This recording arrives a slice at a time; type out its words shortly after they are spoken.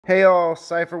Hey all,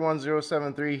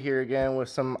 Cipher1073 here again with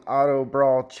some auto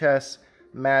brawl chess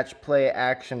match play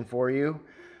action for you.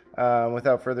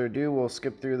 Without further ado, we'll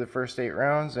skip through the first 8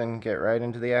 rounds and get right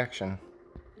into the action.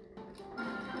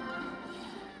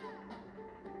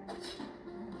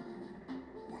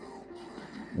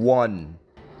 One,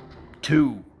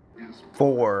 2,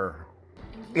 4,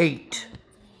 8.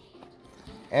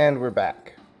 And we're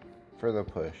back for the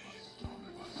push.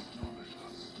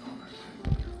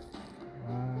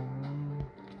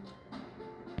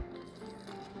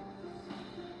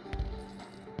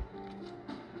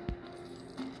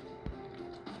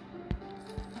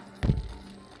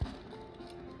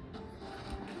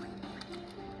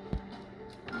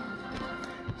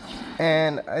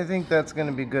 And I think that's going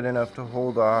to be good enough to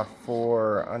hold off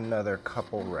for another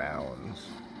couple rounds.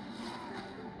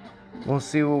 We'll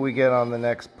see what we get on the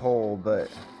next poll, but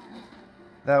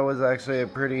that was actually a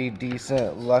pretty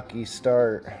decent, lucky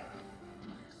start.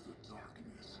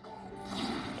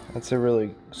 That's a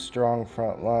really strong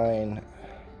front line.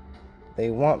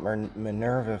 They want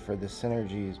Minerva for the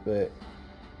synergies, but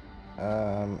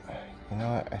you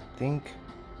know what? I think,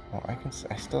 well,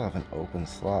 I still have an open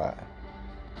slot.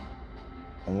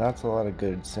 And that's a lot of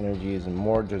good synergies, and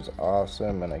Mordred's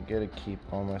awesome, and I get to keep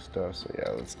all my stuff, so yeah,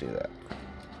 let's do that.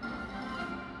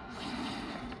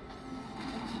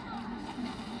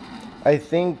 I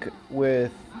think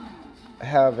with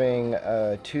having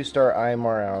a 2-star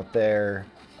Aymar out there,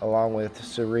 along with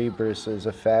Cerebrus's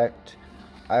effect,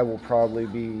 I will probably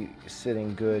be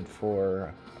sitting good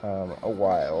for a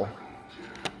while.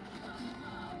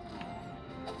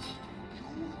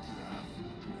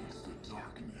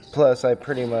 Plus, I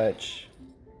pretty much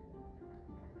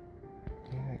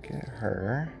get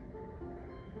her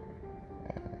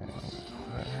and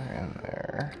put her in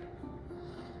there.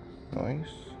 Nice.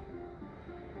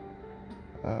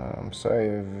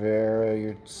 Sorry, Vera,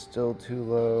 you're still too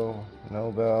low.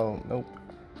 Nobel, nope.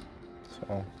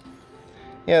 So,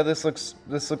 yeah, this looks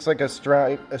like a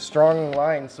strong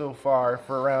line so far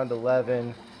for round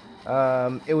 11.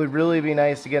 It would really be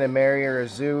nice to get a Mary or a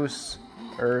Zeus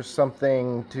or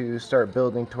something to start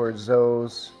building towards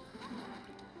those,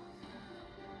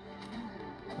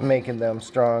 making them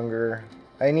stronger.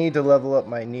 I need to level up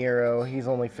my Nero. He's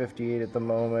only 58 at the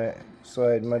moment,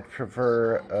 so I'd much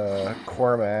prefer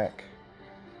Cormac.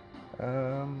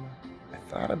 I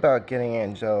thought about getting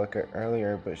Angelica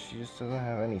earlier, but she just doesn't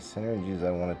have any synergies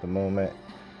I want at the moment.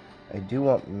 I do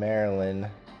want Marilyn,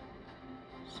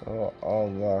 so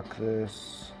I'll lock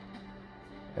this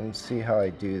and see how I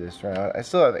do this round. I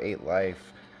still have 8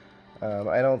 life.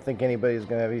 I don't think anybody's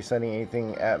going to be sending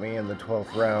anything at me in the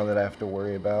 12th round that I have to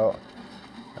worry about.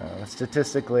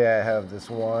 Statistically, I have this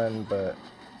one, but,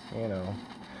 you know,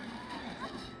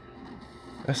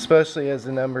 especially as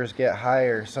the numbers get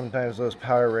higher, sometimes those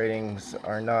power ratings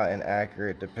are not an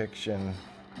accurate depiction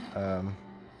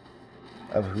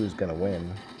of who's going to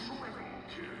win,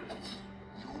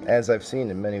 as I've seen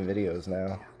in many videos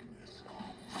now.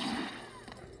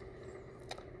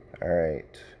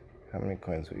 Alright, how many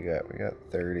coins we got? We got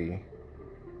 30.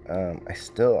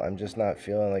 I'm just not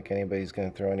feeling like anybody's going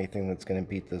to throw anything that's going to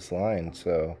beat this line,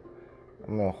 so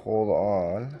I'm going to hold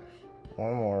on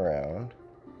one more round.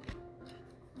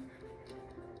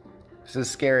 This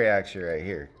is scary actually right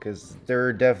here, because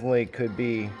there definitely could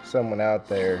be someone out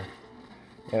there,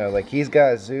 you know, like he's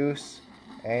got Zeus,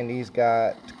 and he's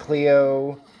got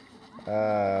Cleo.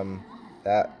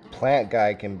 That plant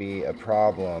guy can be a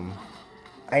problem.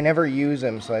 I never use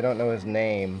him, so I don't know his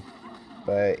name.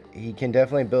 But he can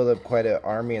definitely build up quite an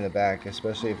army in the back,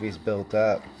 especially if he's built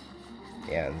up.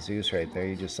 Yeah, and Zeus right there.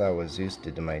 You just saw what Zeus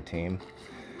did to my team.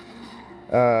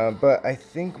 But I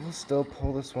think we'll still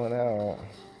pull this one out.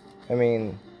 I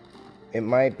mean, it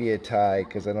might be a tie,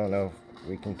 because I don't know if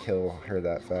we can kill her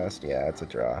that fast. Yeah, it's a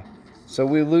draw. So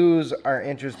we lose our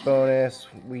interest bonus.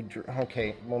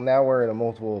 Okay, well now we're at a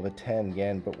multiple of a 10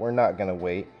 again, but we're not going to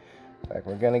wait. In fact,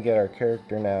 we're going to get our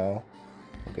character now.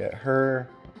 We'll get her.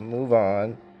 Move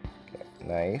on. Okay,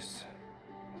 nice.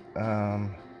 Yeah,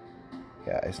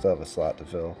 I still have a slot to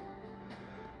fill.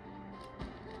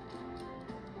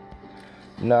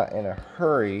 Not in a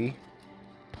hurry.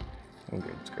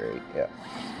 It's great. Yeah.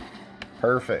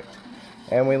 Perfect.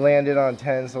 And we landed on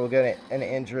 10, so we'll get an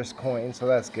interest coin, so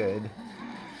that's good.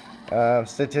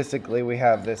 Statistically, we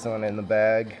have this one in the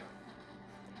bag.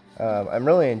 I'm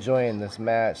really enjoying this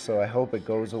match, so I hope it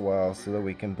goes a while so that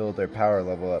we can build their power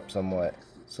level up somewhat,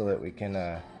 so that we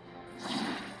can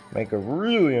make a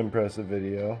really impressive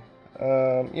video.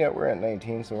 Yeah, we're at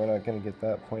 19, so we're not going to get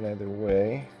that point either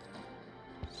way.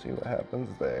 See what happens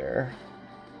there.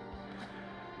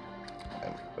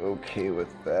 I'm okay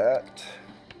with that.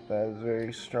 That is a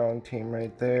very strong team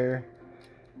right there.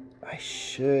 I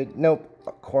should... Nope.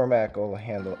 Cormac will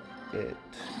handle it.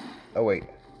 Oh, wait.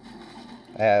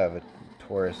 I have a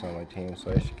Taurus on my team, so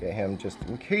I should get him just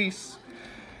in case.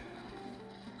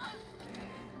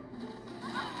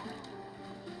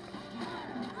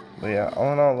 But yeah,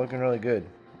 all in all, looking really good.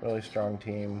 Really strong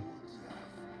team.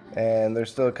 And there's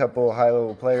still a couple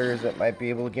high-level players that might be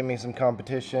able to give me some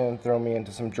competition, throw me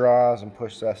into some draws, and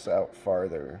push us out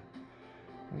farther,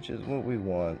 which is what we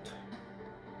want.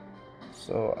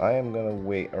 So I am going to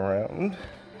wait around.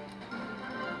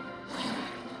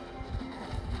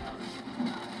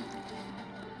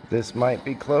 This might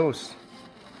be close.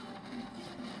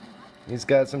 He's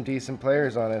got some decent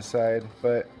players on his side,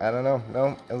 but I don't know.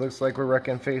 No, it looks like we're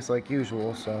wrecking face like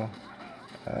usual, so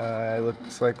it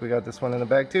looks like we got this one in the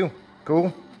bag too.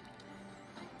 Cool.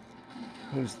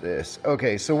 Who's this?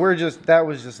 Okay, so that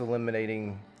was just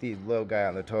eliminating the low guy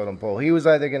on the totem pole. He was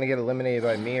either going to get eliminated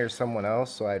by me or someone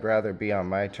else, so I'd rather be on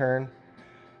my turn.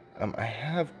 I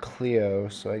have Cleo,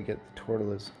 so I get the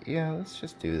Tortoise. Yeah, let's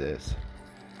just do this.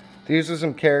 These are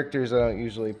some characters I don't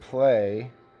usually play.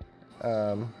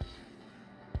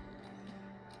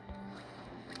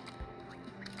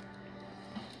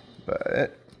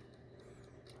 But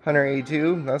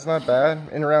 182, that's not bad.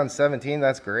 In round 17,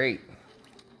 that's great.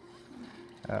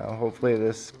 Hopefully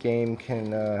this game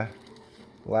can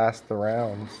last the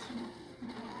rounds.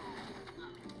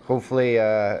 Hopefully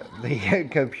the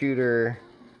computer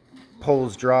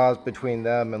pulls draws between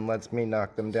them and lets me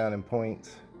knock them down in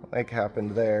points, like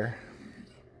happened there.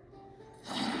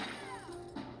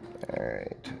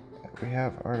 Alright, we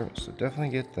have Artemis, so definitely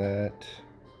get that.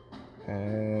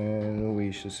 And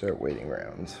we should start waiting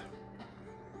rounds.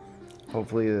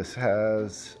 Hopefully this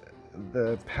has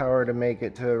the power to make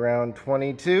it to round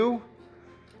 22.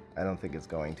 I don't think it's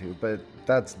going to, but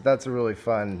that's a really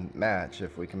fun match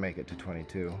if we can make it to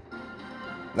 22.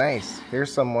 Nice.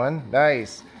 Here's someone.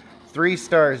 Nice.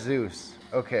 3-star Zeus.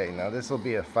 Okay, now this will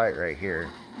be a fight right here.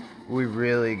 We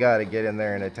really got to get in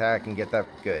there and attack and get that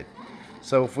good.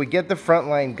 So if we get the front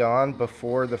line gone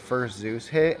before the first Zeus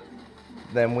hit,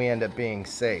 then we end up being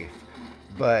safe.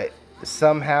 But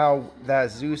somehow that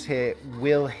Zeus hit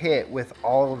will hit with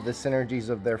all of the synergies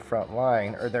of their front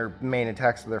line, or their main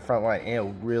attacks of their front line, and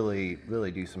it'll really,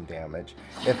 really do some damage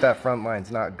if that front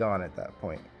line's not gone at that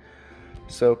point.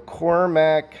 So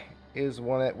Cormac is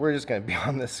one that we're just going to be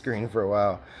on this screen for a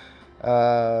while.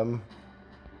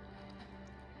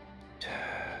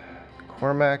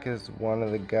 Cormac is one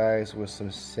of the guys with some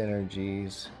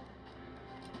synergies,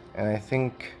 and I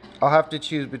think I'll have to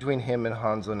choose between him and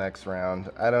Hanzo next round.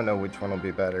 I don't know which one will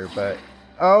be better, but...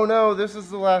 Oh no, this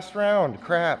is the last round.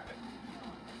 Crap.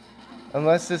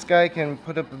 Unless this guy can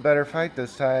put up a better fight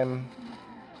this time.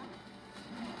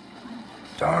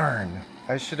 Darn.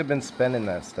 I should have been spending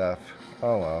that stuff.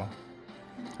 Oh well.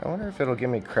 I wonder if it'll give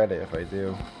me credit if I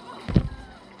do.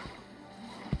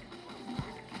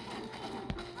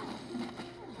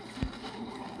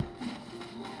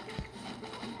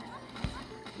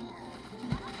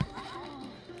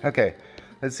 Okay,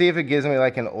 let's see if it gives me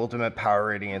like an ultimate power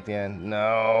rating at the end.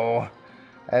 No,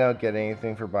 I don't get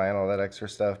anything for buying all that extra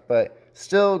stuff, but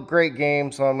still great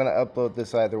game, so I'm going to upload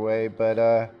this either way.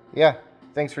 But yeah,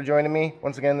 thanks for joining me.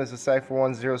 Once again, this is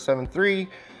Cipher1073,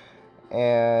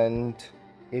 and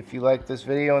if you like this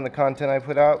video and the content I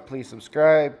put out, please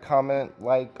subscribe, comment,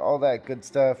 like, all that good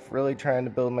stuff. Really trying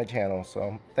to build my channel,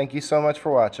 so thank you so much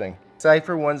for watching.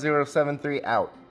 Cipher1073 out.